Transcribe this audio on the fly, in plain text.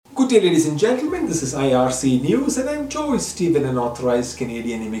Good day, ladies and gentlemen. This is IRC News and I'm Joy Stephen, an authorized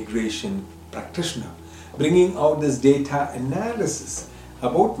Canadian immigration practitioner, bringing out this data analysis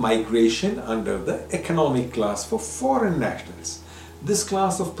about migration under the economic class for foreign nationals. This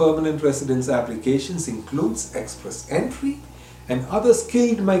class of permanent residence applications includes express entry and other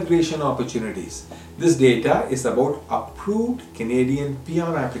skilled migration opportunities. This data is about approved Canadian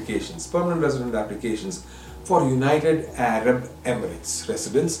PR applications, permanent resident applications for United Arab Emirates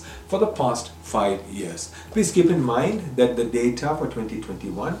residents for the past 5 years. Please keep in mind that the data for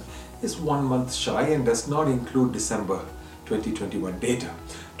 2021 is 1 month shy and does not include December 2021 data.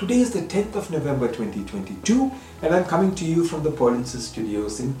 Today is the 10th of November 2022 and I'm coming to you from the Polinsys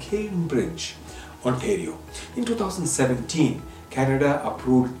Studios in Cambridge, Ontario. In 2017, Canada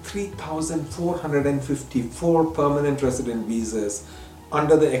approved 3,454 permanent resident visas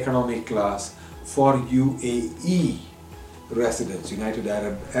under the economic class for UAE residents, United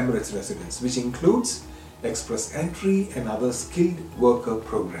Arab Emirates residents, which includes express entry and other skilled worker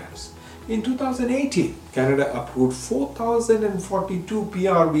programs. In 2018, Canada approved 4,042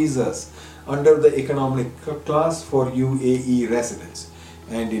 PR visas under the economic class for UAE residents.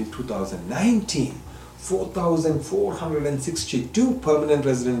 And in 2019, 4,462 permanent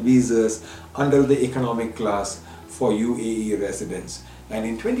resident visas under the economic class for UAE residents. And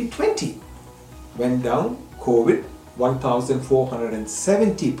in 2020, went down, COVID,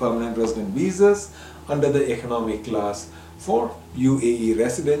 1,470 permanent resident visas under the economic class for UAE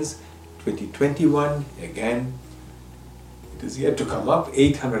residents. 2021, again, it is yet to come up,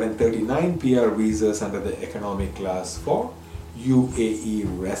 839 PR visas under the economic class for UAE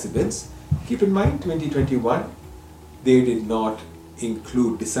residents. Keep in mind, 2021, they did not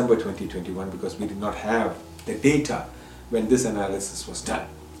include December 2021 because we did not have the data when this analysis was done.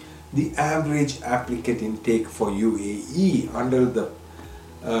 The average applicant intake for UAE under the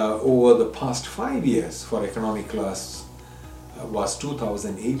over the past 5 years for economic class was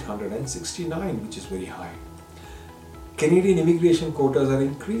 2,869, which is very high. Canadian immigration quotas are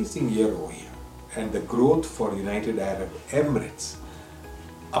increasing year over year, and the growth for United Arab Emirates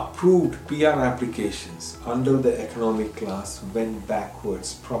approved PR applications under the economic class went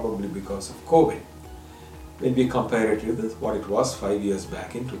backwards, probably because of COVID. When we compare it with what it was 5 years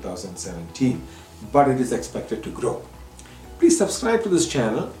back in 2017, but it is expected to grow. Please subscribe to this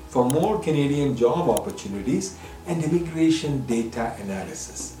channel for more Canadian job opportunities and immigration data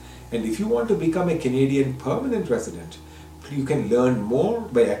analysis. And if you want to become a Canadian permanent resident, you can learn more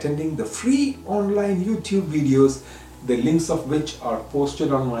by attending the free online YouTube videos, the links of which are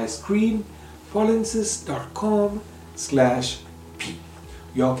posted on my screen, polinsys.com/p.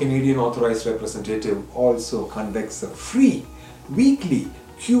 Your Canadian authorized representative also conducts a free weekly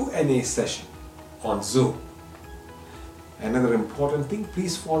Q&A session on Zoom. Another important thing,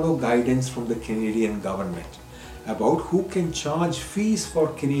 please follow guidance from the Canadian government about who can charge fees for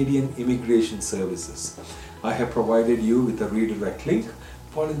Canadian immigration services. I have provided you with a redirect link,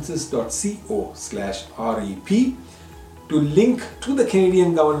 polinsys.co/rep, to link to the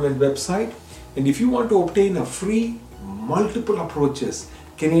Canadian government website. And if you want to obtain a free multiple approaches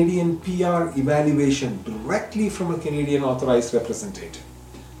Canadian PR evaluation directly from a Canadian authorized representative,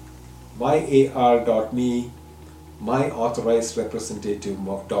 myar.me,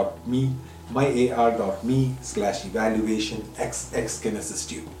 myauthorizedrepresentative.me, myar.me/evaluationxx can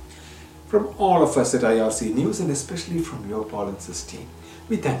assist you. From all of us at IRC News and especially from your Polinsys team,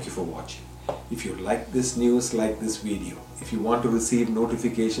 we thank you for watching. If you like this news, like this video, if you want to receive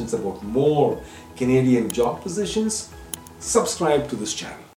notifications about more Canadian job positions, subscribe to this channel.